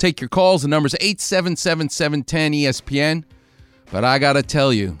 I'll take your calls. The number's 877-710-ESPN. But I got to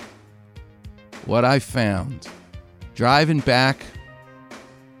tell you what I found driving back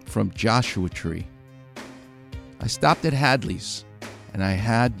from Joshua Tree. I stopped at Hadley's, and I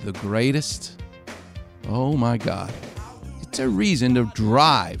had the greatest, oh my God, it's a reason to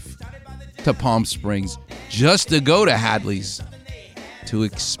drive to Palm Springs just to go to Hadley's to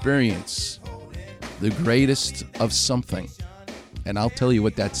experience the greatest of something. And I'll tell you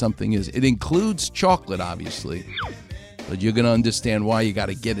what that something is. It includes chocolate, obviously, but you're going to understand why you got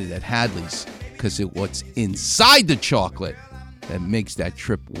to get it at Hadley's, because it's what's inside the chocolate that makes that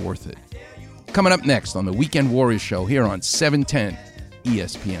trip worth it. Coming up next on the Weekend Warriors Show here on 710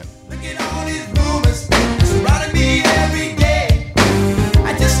 ESPN.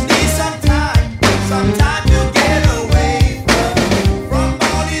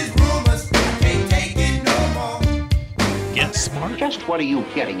 Get smart. Just what are you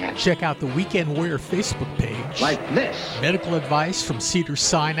getting at? Check out the Weekend Warrior Facebook page. Like this. Medical advice from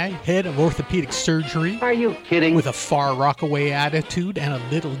Cedars-Sinai, head of orthopedic surgery. Are you kidding? With a far rockaway attitude and a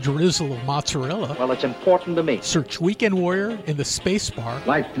little drizzle of mozzarella. Well, it's important to me. Search Weekend Warrior in the space bar.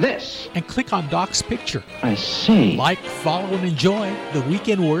 Like this. And click on Doc's picture. I see. Like, follow, and enjoy the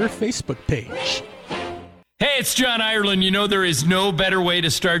Weekend Warrior Facebook page. Hey, it's John Ireland. You know there is no better way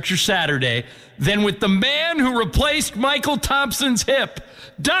to start your Saturday than with the man who replaced Michael Thompson's hip,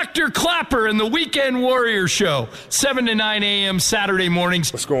 Dr. Clapper and the Weekend Warrior Show, 7 to 9 a.m. Saturday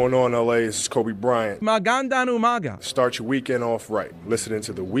mornings. What's going on, LA? This is Kobe Bryant. Magandang umaga. Start your weekend off right. Listening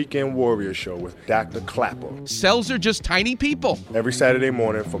to the Weekend Warrior Show with Dr. Clapper. Cells are just tiny people. Every Saturday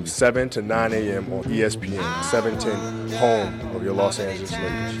morning from 7 to 9 a.m. on ESPN, 710, home of your Los Angeles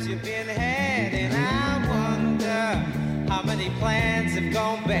Lakers. How many plans have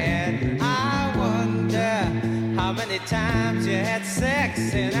gone bad? I wonder how many times you had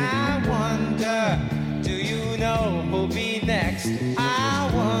sex, and I wonder, do you know who'll be next? I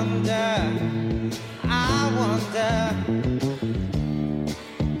wonder,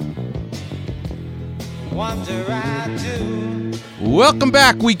 wonder I do. Welcome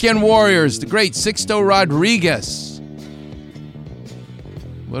back, Weekend Warriors. The great Sixto Rodriguez.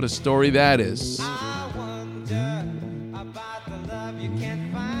 What a story that is.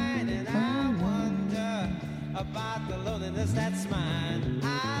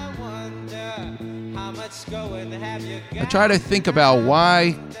 I try to think about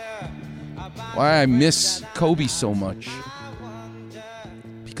why I miss Kobe so much.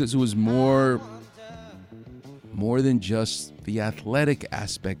 Because it was more than just the athletic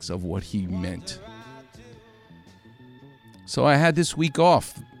aspects of what he meant. So I had this week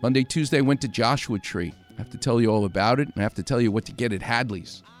off. Monday, Tuesday, I went to Joshua Tree. I have to tell you all about it, and I have to tell you what to get at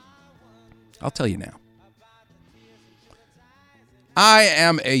Hadley's. I'll tell you now. I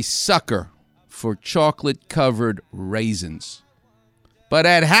am a sucker for chocolate-covered raisins. But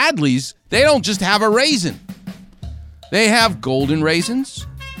at Hadley's, they don't just have a raisin. They have golden raisins.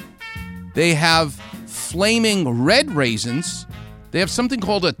 They have flaming red raisins. They have something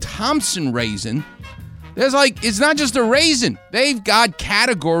called a Thompson raisin. It's not just a raisin. They've got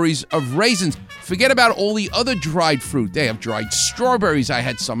categories of raisins. Forget about all the other dried fruit. They have dried strawberries. I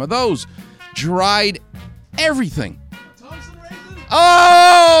had some of those. Dried everything.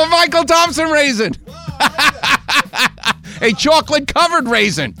 Oh, Michael Thompson raisin. A chocolate-covered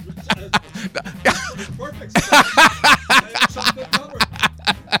raisin.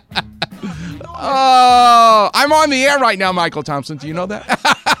 Oh, I'm on the air right now, Michael Thompson. Do you know that?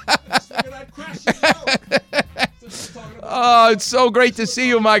 Oh, it's so great to see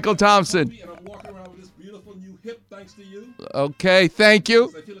you, Michael Thompson. Okay, thank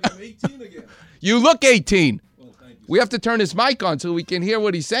you. You look 18. We have to turn his mic on so we can hear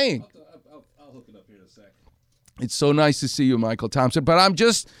what he's saying. I'll hook it up here in a second. It's so nice to see you, Michael Thompson. But I'm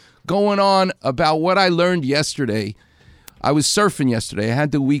just going on about what I learned yesterday. I was surfing yesterday. I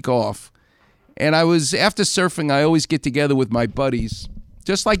had the week off. And after surfing, I always get together with my buddies,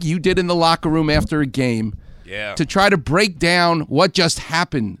 just like you did in the locker room after a game, to try to break down what just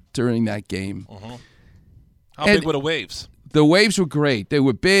happened during that game. Uh-huh. How big were the waves? The waves were great. They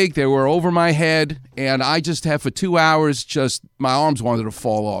were big. They were over my head. And I just had, for 2 hours, my arms wanted to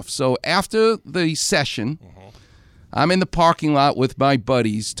fall off. So after the session, I'm in the parking lot with my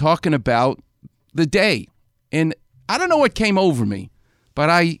buddies talking about the day. And I don't know what came over me, but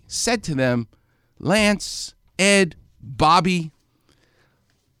I said to them, Lance, Ed, Bobby,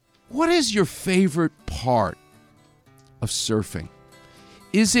 what is your favorite part of surfing?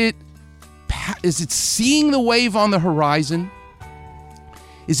 Is it seeing the wave on the horizon?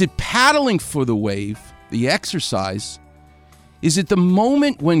 Is it paddling for the wave, the exercise? Is it the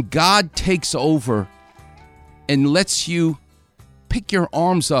moment when God takes over and lets you pick your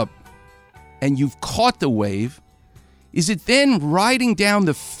arms up and you've caught the wave? Is it then riding down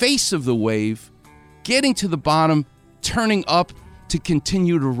the face of the wave, getting to the bottom, turning up to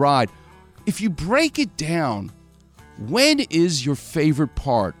continue to ride? If you break it down, when is your favorite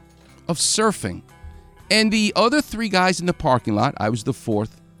part of surfing? And the other three guys in the parking lot, I was the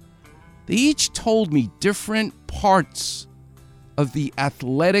fourth, they each told me different parts of the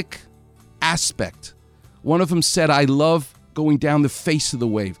athletic aspect. One of them said, I love going down the face of the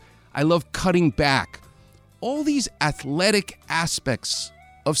wave. I love cutting back. All these athletic aspects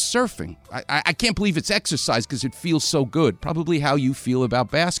of surfing. I can't believe it's exercise because it feels so good. Probably how you feel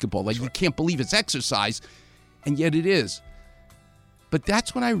about basketball. Like, you can't believe it's exercise, and yet it is. But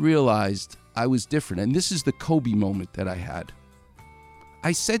that's when I realized I was different. And this is the Kobe moment that I had.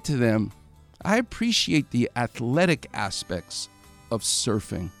 I said to them, I appreciate the athletic aspects of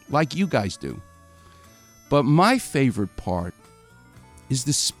surfing, like you guys do. But my favorite part is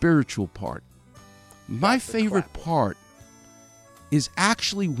the spiritual part. My favorite part is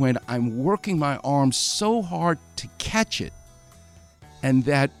actually when I'm working my arms so hard to catch it. And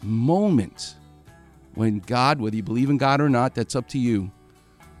that moment when God, whether you believe in God or not, that's up to you.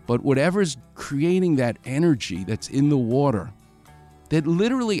 But whatever's creating that energy that's in the water, that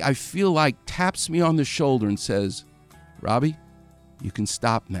literally I feel like taps me on the shoulder and says, Robbie, you can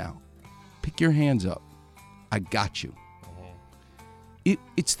stop now. Pick your hands up. I got you.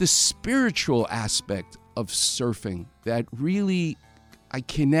 It's the spiritual aspect of surfing that really I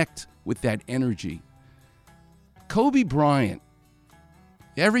connect with that energy. Kobe Bryant,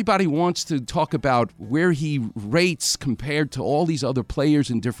 everybody wants to talk about where he rates compared to all these other players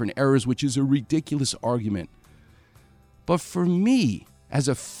in different eras, which is a ridiculous argument. But for me, as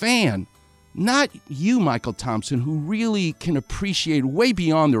a fan, not you, Michael Thompson, who really can appreciate way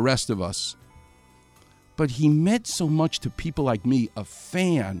beyond the rest of us, but he meant so much to people like me, a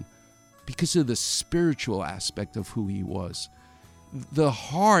fan, because of the spiritual aspect of who he was. The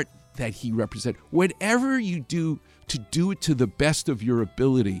heart that he represented. Whatever you do, to do it to the best of your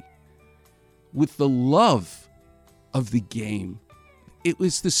ability, with the love of the game. It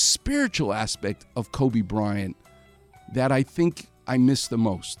was the spiritual aspect of Kobe Bryant that I think I miss the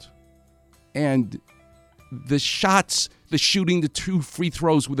most. And the shots, the shooting, the 2 free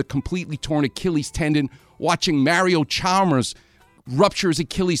throws with a completely torn Achilles tendon, watching Mario Chalmers rupture his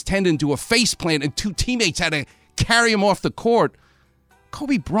Achilles tendon, do a face plant, and 2 teammates had to carry him off the court.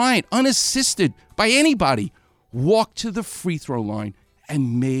 Kobe Bryant, unassisted by anybody, walked to the free throw line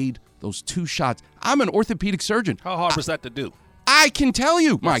and made those 2 shots. I'm an orthopedic surgeon. How hard was that to do? I can tell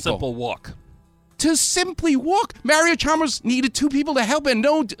you, Michael. A simple walk. To simply walk. Mario Chalmers needed 2 people to help, and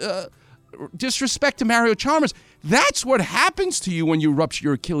no disrespect to Mario Chalmers. That's what happens to you when you rupture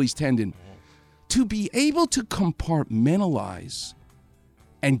your Achilles tendon. To be able to compartmentalize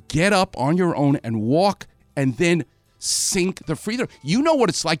and get up on your own and walk and then sink the free throw. You know what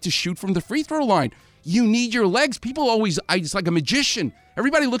it's like to shoot from the free throw line. You need your legs. People always, it's like a magician.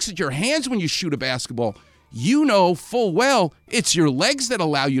 Everybody looks at your hands when you shoot a basketball. You know full well it's your legs that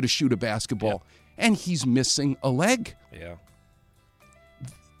allow you to shoot a basketball. Yeah. And he's missing a leg. Yeah.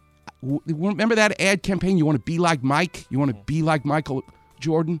 Remember that ad campaign? You want to be like Mike? You want to be like Michael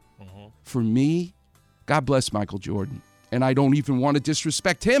Jordan? For me, God bless Michael Jordan. And I don't even want to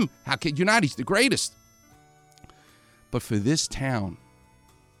disrespect him. How could you not? He's the greatest. But for this town,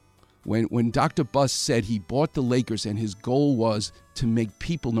 when Dr. Buss said he bought the Lakers and his goal was to make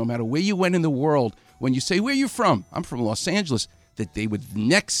people, no matter where you went in the world, when you say, where are you from? I'm from Los Angeles, that they would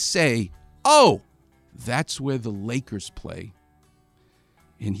next say, oh, that's where the Lakers play.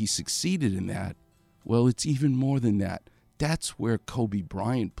 And he succeeded in that. Well, it's even more than that. That's where Kobe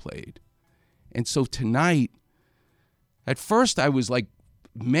Bryant played. And so tonight, at first I was like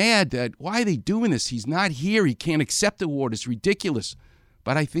mad that, why are they doing this? He's not here. He can't accept the award. It's ridiculous.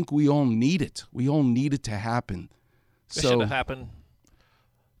 But I think we all need it. We all need it to happen. It should have happened.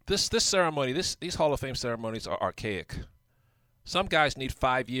 This ceremony, these Hall of Fame ceremonies are archaic. Some guys need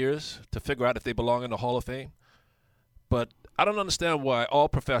 5 years to figure out if they belong in the Hall of Fame. But I don't understand why all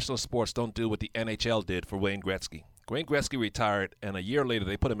professional sports don't do what the NHL did for Wayne Gretzky. Wayne Gretzky retired, and a year later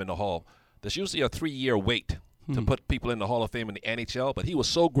they put him in the Hall. There's usually a 3-year wait to put people in the Hall of Fame in the NHL, but he was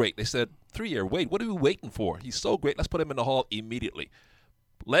so great. They said, 3-year wait, what are we waiting for? He's so great, let's put him in the Hall immediately.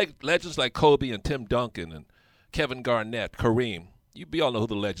 Legends like Kobe and Tim Duncan and Kevin Garnett, Kareem, we all know who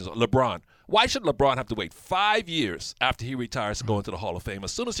the legends are. LeBron. Why should LeBron have to wait 5 years after he retires to go into the Hall of Fame?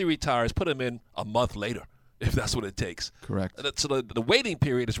 As soon as he retires, put him in a month later, if that's what it takes. Correct. So the waiting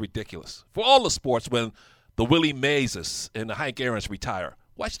period is ridiculous. For all the sports, when the Willie Mays and the Hank Aaron's retire,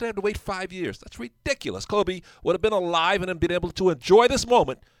 why should they have to wait 5 years? That's ridiculous. Kobe would have been alive and been able to enjoy this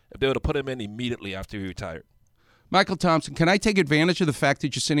moment if they would have put him in immediately after he retired. Michael Thompson, can I take advantage of the fact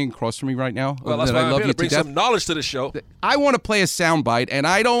that you're sitting across from me right now? Well, that's why I'm here to bring some knowledge to the show. I want to play a soundbite,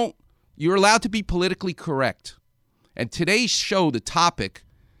 and you're allowed to be politically correct. And today's show, the topic,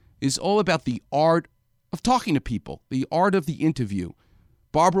 is all about the art of talking to people, the art of the interview.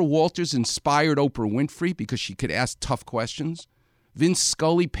 Barbara Walters inspired Oprah Winfrey because she could ask tough questions. Vince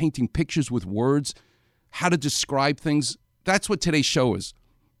Scully painting pictures with words, how to describe things. That's what today's show is.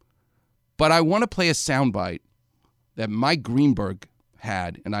 But I want to play a soundbite that Mike Greenberg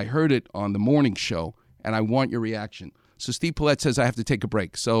had, and I heard it on the morning show, and I want your reaction. So Steve Paulette says I have to take a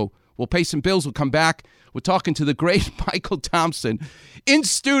break. So we'll pay some bills. We'll come back. We're talking to the great Michael Thompson in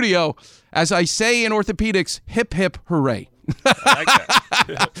studio. As I say in orthopedics, hip, hip, hooray. I like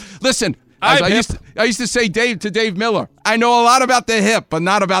that. Listen, As I used to say to Dave Miller, I know a lot about the hip, but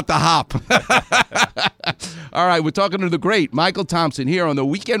not about the hop. All right, we're talking to the great Michael Thompson here on the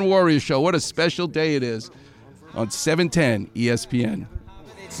Weekend Warrior Show. What a special day it is on 710 ESPN.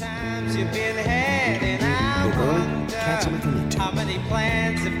 Times you've been had, and I wonder how many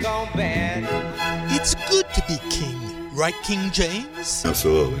plans have gone bad. It's good to be king, right, King James?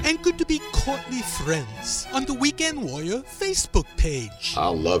 Absolutely. And good to be courtly friends on the Weekend Warrior Facebook page. I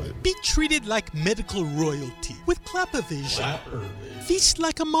love it. Be treated like medical royalty with Clappervision. Feast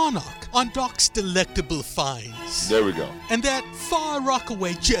like a monarch on Doc's delectable finds. There we go. And that far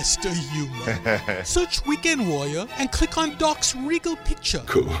Rockaway jester humor. Search Weekend Warrior and click on Doc's regal picture.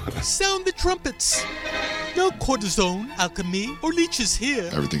 Cool. Sound the trumpets. No cortisone, alchemy, or leeches here.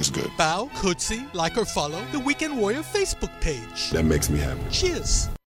 Everything's good. Bow, curtsy, like or follow the Weekend Warrior Facebook page. That makes me happy. Cheers.